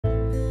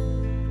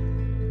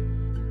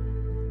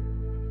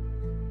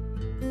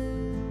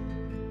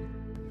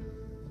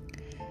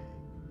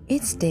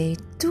It's day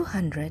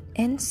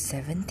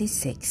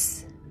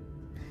 276,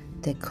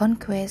 the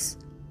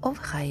Conquest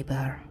of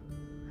Khaybar.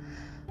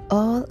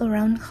 All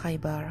around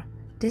Khaybar,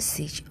 the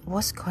siege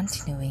was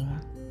continuing.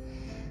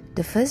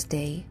 The first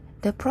day,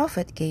 the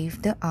Prophet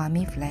gave the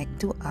army flag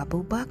to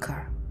Abu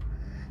Bakr.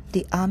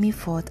 The army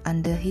fought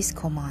under his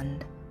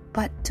command,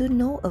 but to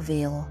no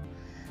avail.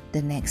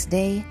 The next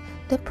day,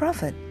 the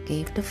Prophet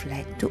gave the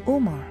flag to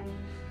Umar.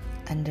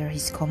 Under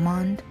his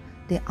command,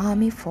 the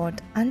army fought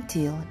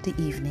until the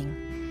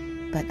evening,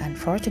 but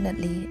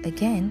unfortunately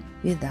again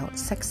without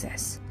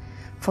success.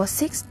 For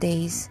 6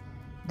 days,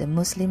 the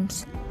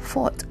Muslims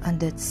fought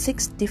under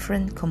 6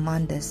 different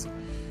commanders,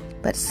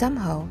 but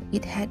somehow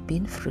it had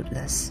been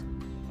fruitless.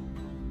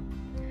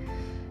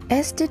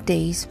 As the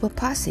days were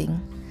passing,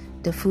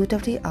 the food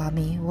of the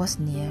army was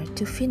near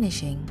to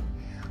finishing.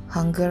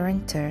 Hunger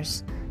and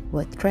thirst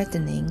were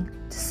threatening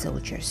the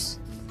soldiers.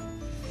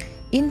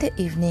 In the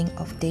evening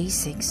of day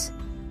 6,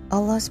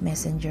 Allah's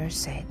messenger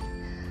said,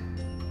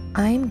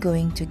 "I am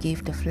going to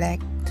give the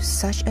flag to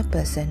such a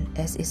person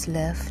as is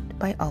loved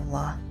by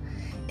Allah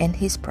and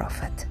His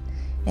Prophet,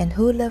 and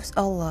who loves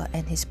Allah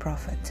and His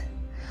Prophet.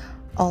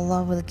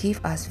 Allah will give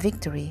us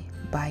victory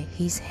by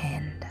His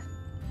hand."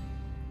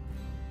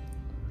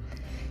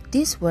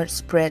 These words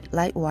spread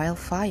like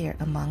wildfire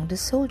among the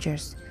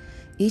soldiers.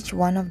 Each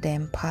one of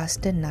them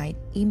passed the night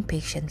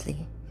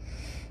impatiently.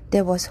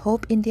 There was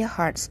hope in their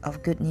hearts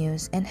of good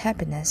news and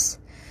happiness.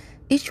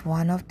 Each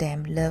one of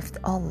them loved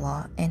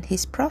Allah and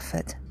His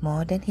Prophet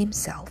more than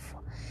himself.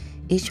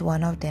 Each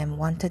one of them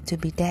wanted to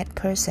be that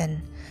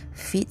person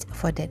fit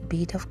for that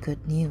bit of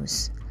good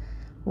news.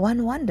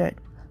 One wondered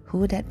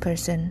who that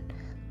person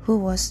who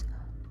was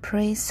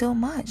praised so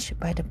much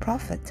by the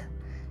Prophet.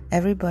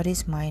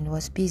 Everybody's mind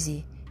was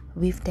busy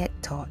with that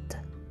thought.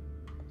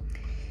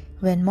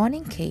 When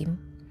morning came,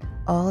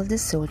 all the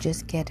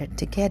soldiers gathered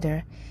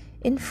together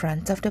in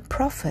front of the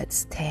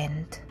Prophet's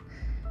tent.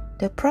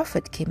 The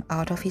Prophet came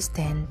out of his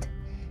tent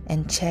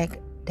and checked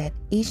that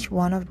each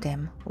one of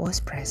them was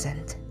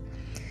present.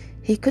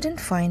 He couldn't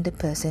find the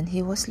person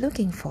he was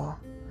looking for.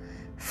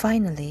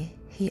 Finally,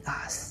 he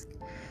asked,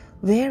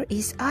 "Where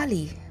is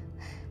Ali?"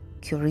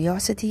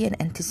 Curiosity and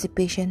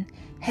anticipation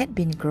had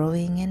been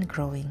growing and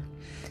growing,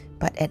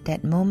 but at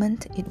that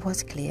moment it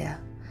was clear.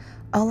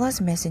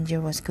 Allah's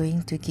messenger was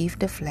going to give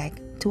the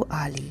flag to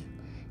Ali.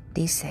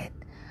 They said,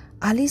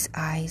 "Ali's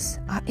eyes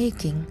are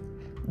aching.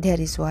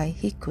 That is why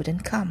he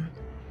couldn't come."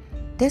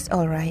 "That's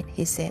all right,"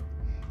 he said.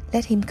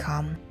 "Let him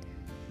come.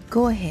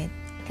 Go ahead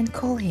and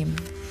call him."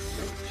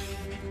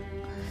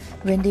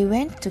 When they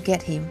went to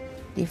get him,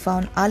 they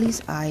found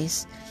Ali's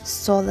eyes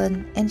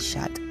swollen and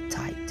shut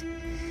tight.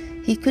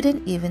 He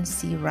couldn't even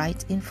see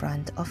right in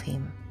front of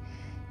him.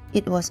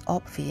 It was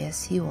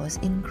obvious he was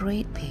in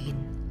great pain.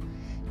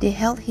 They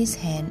held his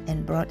hand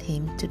and brought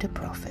him to the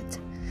Prophet.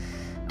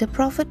 The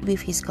Prophet,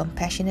 with his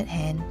compassionate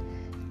hand,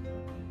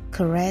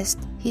 caressed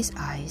his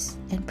eyes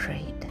and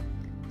prayed.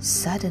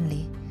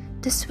 Suddenly,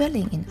 the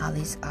swelling in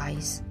Ali's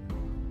eyes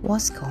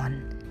was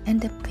gone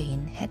and the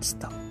pain had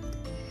stopped.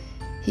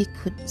 He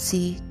could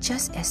see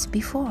just as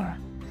before.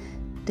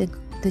 The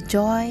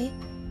joy,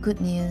 good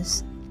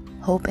news,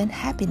 hope and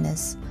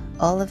happiness,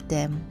 all of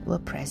them were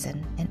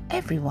present and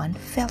everyone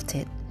felt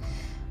it.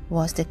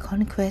 Was the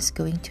conquest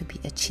going to be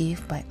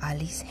achieved by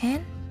Ali's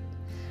hand?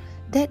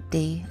 That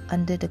day,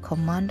 under the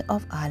command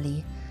of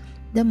Ali,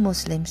 the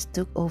Muslims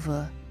took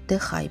over the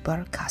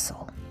Khaybar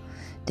castle.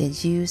 The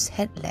Jews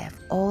had left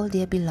all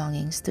their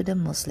belongings to the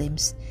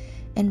Muslims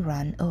and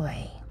run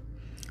away.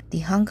 The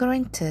hunger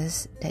and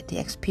thirst that they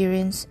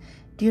experienced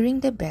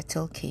during the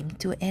battle came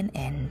to an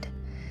end.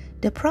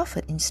 The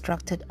Prophet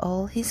instructed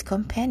all his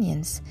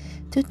companions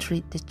to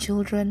treat the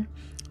children,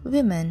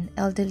 women,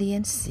 elderly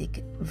and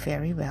sick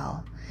very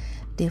well.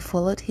 They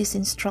followed his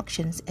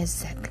instructions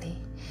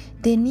exactly.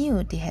 They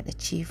knew they had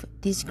achieved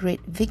this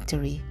great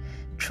victory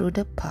through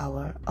the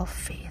power of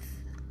faith.